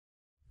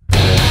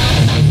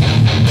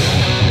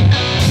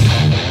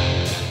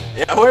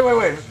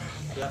Wait.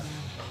 Yeah.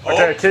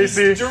 Okay,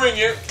 Casey. He's doing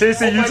it.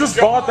 Casey, you just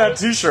bought that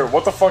T-shirt.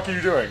 What the fuck are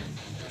you doing?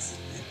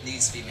 It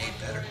needs to be made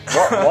better.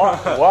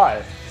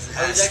 Why?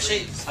 I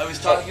was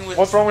talking with...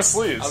 What's wrong with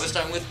sleeves? I was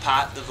talking with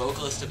Pat, the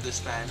vocalist of this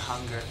band,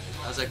 Hunger.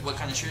 I was like, what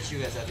kind of shirts do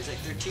you guys have? He's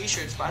like, they're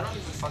T-shirts, but I don't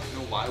even fucking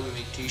know why we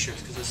make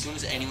T-shirts, because as soon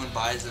as anyone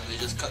buys them, they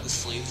just cut the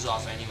sleeves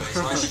off anyway,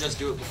 so why don't you just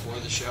do it before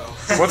the show?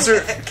 What's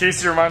your...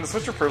 Casey, remind us,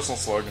 what's your personal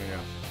slogan again?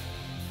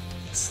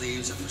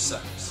 Sleeves are for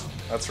suckers.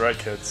 That's right,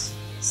 kids.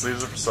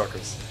 Sleeves are for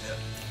suckers. Yep.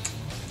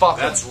 Fuck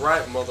That's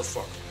right,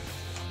 motherfucker.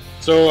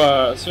 So,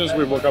 as soon as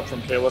we woke up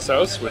from Kayla's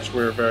house, which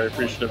we were very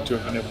appreciative to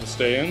have been able to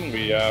stay in,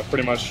 we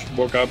pretty much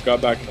woke up, got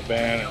back in the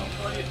van,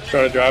 and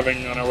started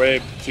driving on our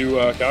way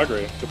to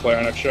Calgary to play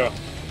our next show.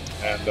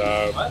 And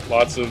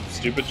lots of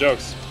stupid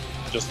jokes,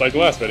 just like the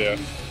last video.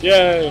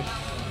 Yay!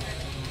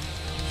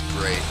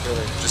 Great.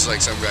 Just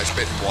like some guy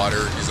spitting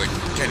water. He's like,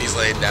 Kenny's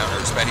laying down,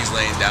 or Spenny's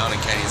laying down, and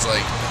Kenny's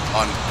like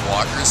on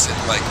walkers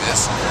sitting like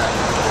this.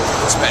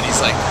 Spenny's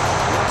like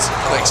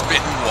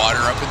spitting water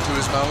up into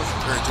his mouth,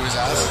 or into his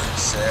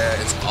ass.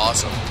 It's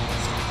awesome.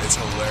 It's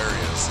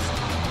hilarious.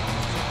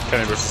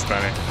 Kenny versus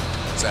Spenny.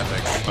 It's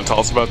epic. Want to tell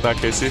us about that,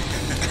 Casey?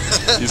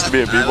 Used to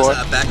be a B-boy? I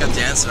was a backup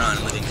dancer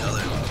on Living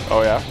Color.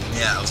 Oh yeah?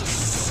 Yeah, I was a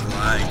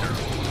flying girl.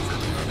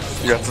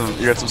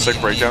 You got some sick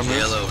breakdown moves?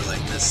 Halo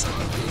like this.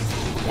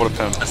 What a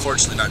pimp.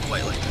 Unfortunately, not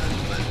quite like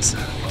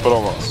that, But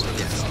almost.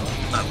 yes,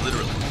 not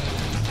literally.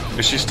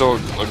 Is she still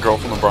a girl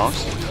from the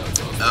Bronx?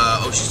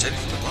 Oh, she's Jenny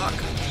from the block.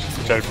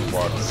 Jenny from the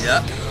block.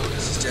 Yeah,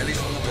 she's Jenny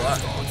from the block.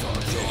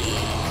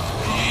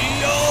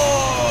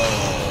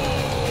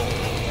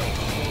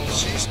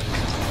 She's.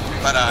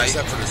 But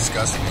Except for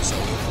disgusting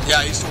yourself.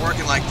 yeah, I used to work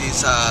in like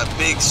these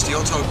big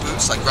steel-toed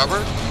boots, like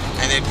rubber,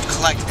 and they'd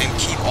collect and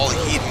keep all the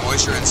heat and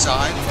moisture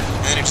inside,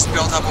 and then it just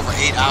built up over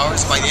 8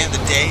 hours. By the end of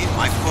the day,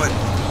 my foot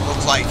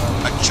looked like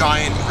a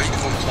giant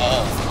wrinkled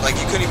ball. Like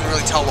you couldn't even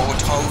really tell what were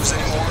toes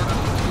anymore.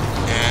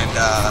 And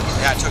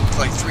yeah, it took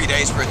like 3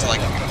 days for it to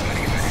like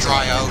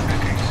dry out,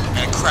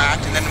 and it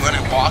cracked. And then when I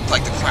walked,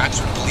 like the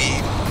cracks would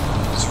bleed.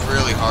 It was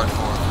really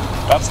hardcore.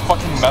 That's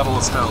fucking metal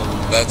as hell.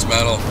 That's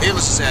metal.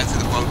 Needless to say, I threw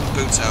the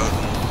boots out.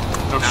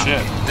 No shit.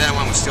 Then I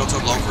went with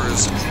steel-toed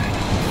loafers.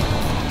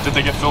 Did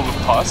they get filled with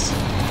pus?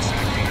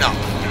 No,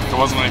 There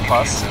wasn't any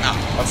pus? no.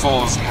 That's a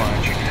little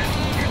disappointing.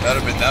 That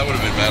would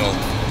have been metal.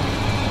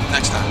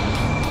 Next time.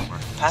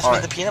 Pass me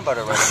the peanut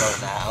butter right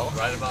about now.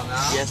 Right about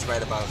now? Yes,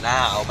 right about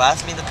now.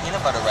 Pass me the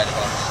peanut butter right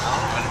about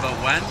now. Right about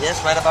when? Yes,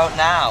 right about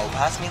now.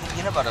 Pass me the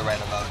peanut butter right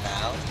about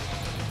now.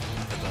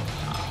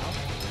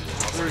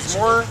 There's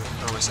more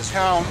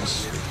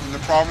towns in the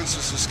province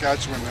of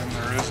Saskatchewan than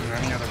there is in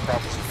any other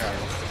province of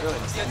Canada.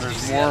 And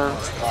there's more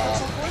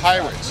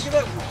highways,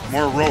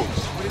 more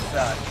roads.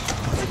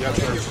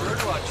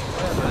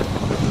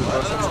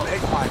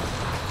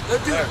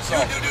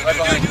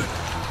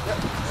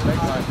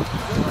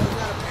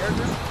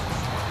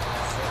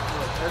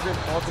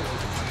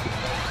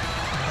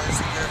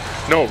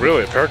 No,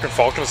 really, a peregrine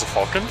falcon is a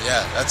falcon?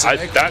 Yeah, that's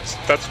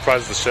that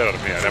surprises the shit out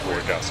of me. I never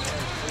would have guessed.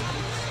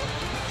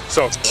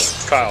 So,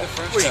 Kyle.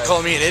 What, you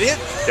calling me an idiot?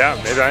 Yeah,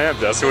 maybe I am,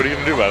 Jesse. What are you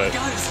going to do about it?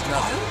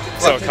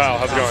 So, Kyle,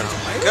 how's it going?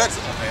 Good.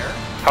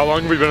 How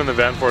long have we been in the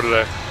van for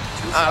today?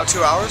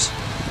 2 hours.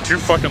 Too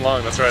fucking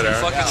long, that's right,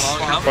 Aaron.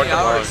 How Fucking many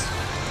hours?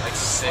 long. Like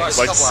 6.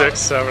 Like 6,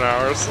 7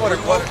 hours.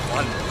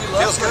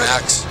 Feels good.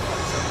 Max.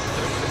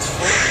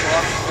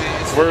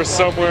 We're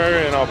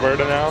somewhere in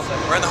Alberta now.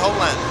 We're in the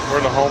homeland. We're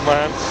in the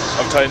homeland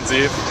of Titans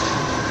Eve.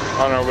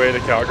 On our way to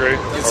Calgary,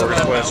 where we're going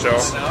to play a show.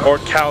 Or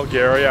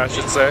Calgary, I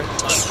should say.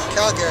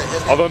 Calgary.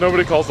 Although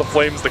nobody calls the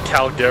Flames the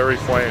Calgary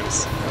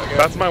Flames.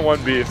 That's my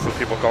one beef with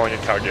people calling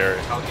it Calgary.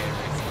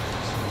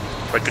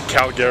 Like the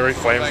Calgary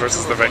Flames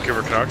versus the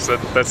Vancouver Canucks.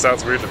 That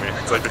sounds weird to me.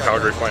 It's like the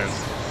Calgary Flames.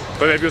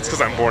 But maybe it's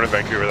because I'm born in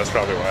Vancouver, that's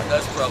probably why.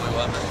 That's probably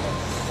why.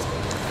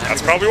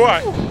 That's probably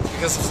why.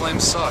 Because the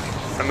Flames suck.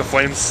 And the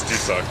Flames do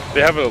suck.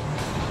 They have a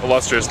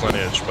illustrious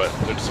lineage, but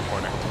they're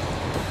disappointing.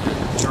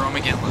 Jerome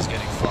McGinley's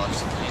getting fucked.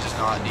 He does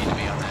not need to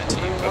be on that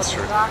team. That's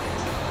true.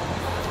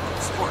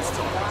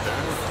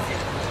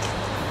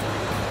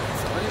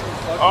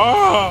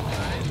 Oh!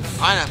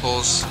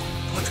 Pineapples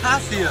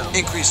Potassium.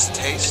 increase the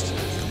taste.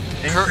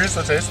 Increase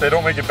the taste? They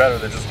don't make it better,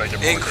 they just make it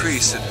more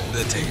Increase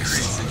the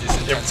taste.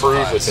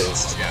 Improve the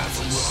taste.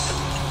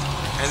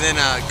 And then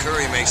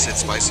curry makes it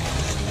spicy.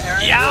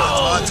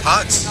 Yow!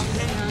 Hot.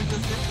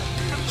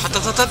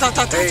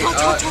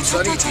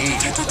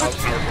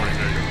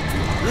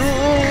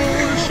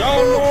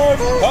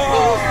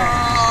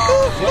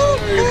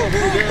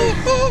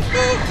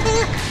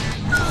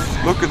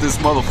 Look at this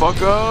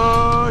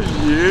motherfucker!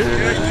 Yeah!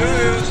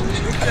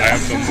 I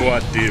am the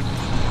Muad'Dib.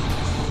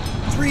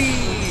 3.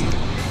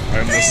 I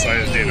am the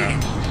Sayadina.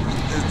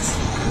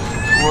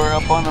 We're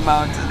up on a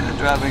mountain and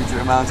driving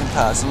through a mountain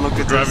pass, and look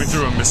at Driving this.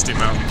 through a misty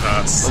mountain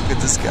pass. Look at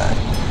this guy.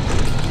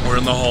 We're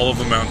in the Hall of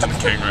the Mountain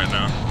King right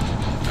now.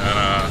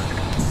 And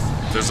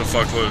there's a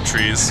fuckload of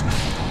trees.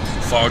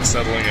 Fog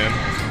settling in.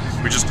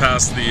 We just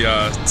passed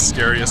the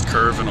scariest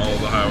curve in all of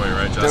the highway,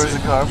 right, Jesse? There was a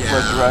car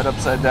flipped right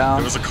upside down.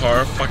 There was a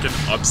car fucking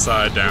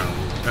upside down,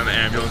 and the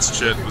ambulance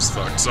shit was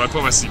fucked. So I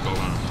put my seatbelt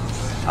on.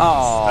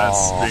 Oh,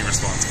 That's being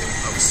responsible.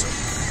 I was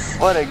so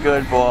what a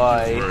good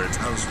boy. worried.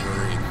 I was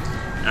worried.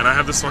 And I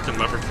have this fucking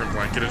leopard print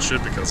blanket and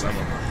shit because I'm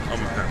a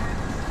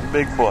pimp.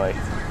 Big boy.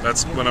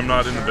 That's when I'm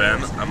not in the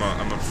band. I'm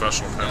a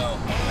professional pimp,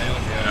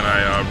 and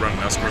I run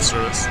an escort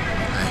service.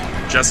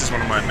 Jesse's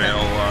one of my male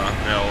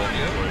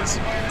employees.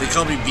 They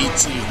call me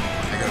BT.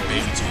 I got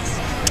baby teeth.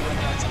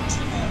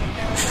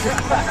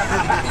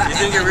 You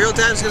think your real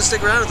dad's gonna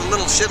stick around with a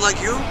little shit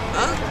like you?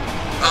 Huh?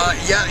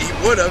 Yeah, he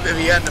would have if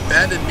he hadn't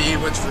abandoned me.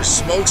 Went for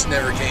smokes,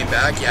 never came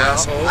back. You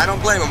asshole. I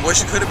don't blame him.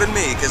 Wish it could have been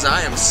me, because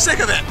I am sick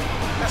of it.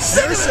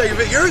 You're sick of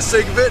it. You're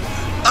sick of it.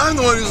 I'm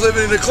the one who's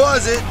living in the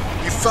closet.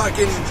 You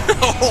fucking.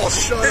 Oh,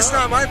 shut It's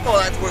up. not my fault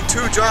I have to work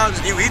 2 jobs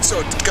and you eat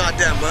so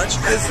goddamn much.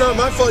 It's not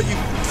my fault you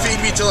feed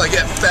me till I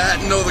get fat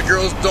and know the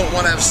girls don't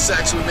want to have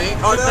sex with me.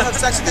 Oh, they don't have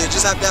sex with you, they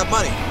just have to have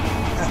money.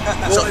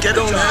 Well, So I get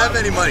a don't job have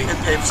any money. and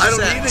pay for I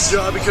don't sex. need a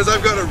job because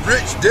I've got a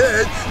rich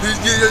dad who's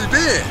getting a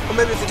band. Well,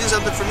 maybe if you do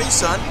something for me,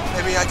 son,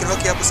 maybe I can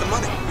hook you up with some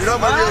money. You're not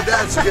my real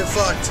dad, so get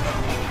fucked.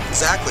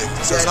 Exactly.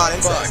 So it's Get not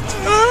incest.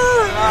 fucked.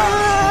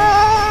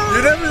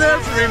 You're never there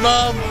for me,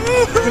 Mom.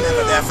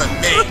 Never there for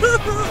me.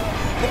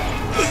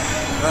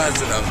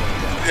 That's enough.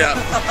 Yeah.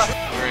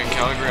 We're in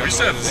Calgary on We the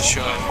said way to the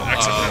show.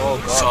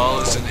 excellent.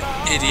 Saul is an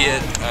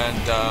idiot, and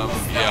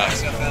yeah,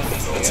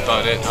 that's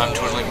about it. I'm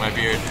twiddling my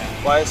beard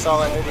Why is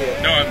Saul an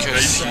idiot? No, I'm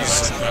because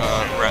he's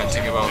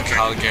ranting about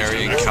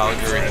Calgary and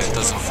Calgary that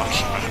doesn't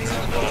fucking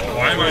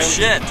Why am I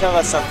shit. Tell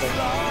us something.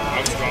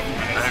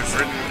 I've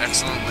written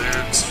excellent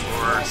lyrics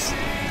for,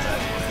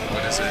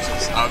 what is it,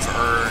 Of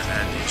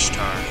and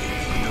Ishtar,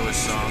 the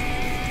newest song.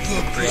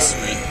 Pretty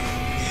sweet.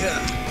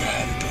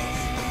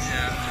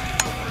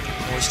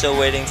 We're still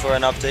waiting for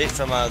an update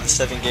from the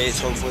 7 gates.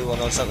 Hopefully we'll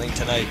know something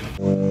tonight.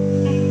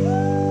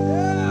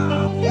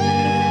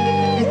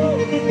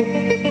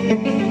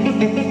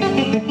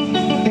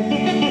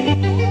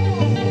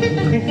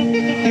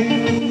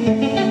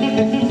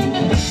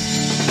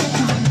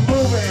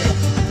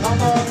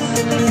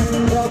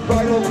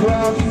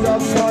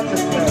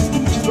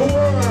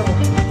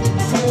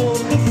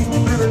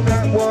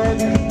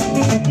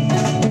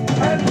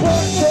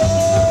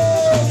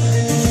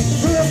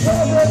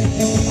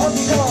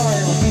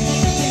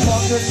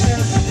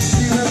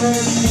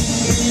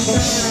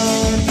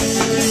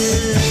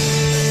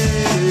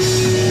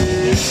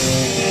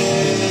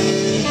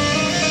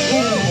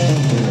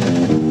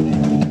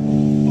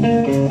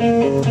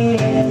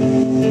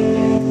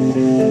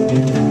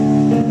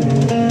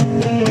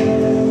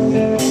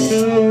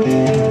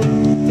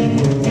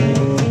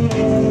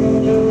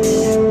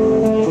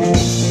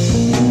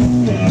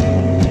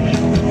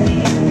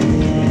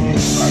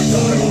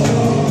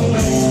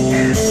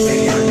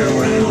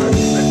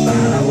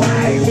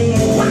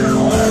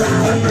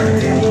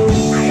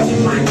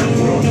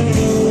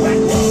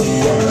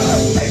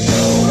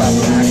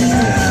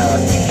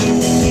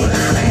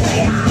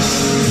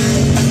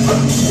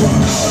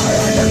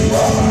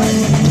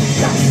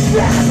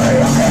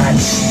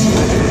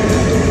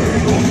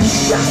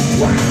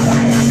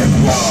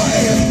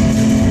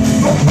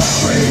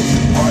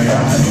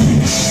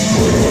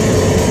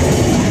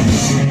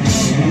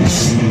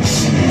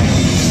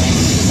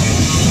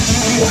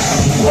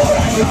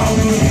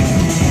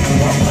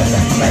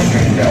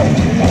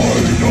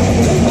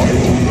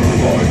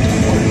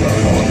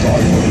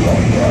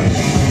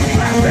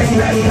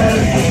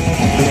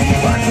 I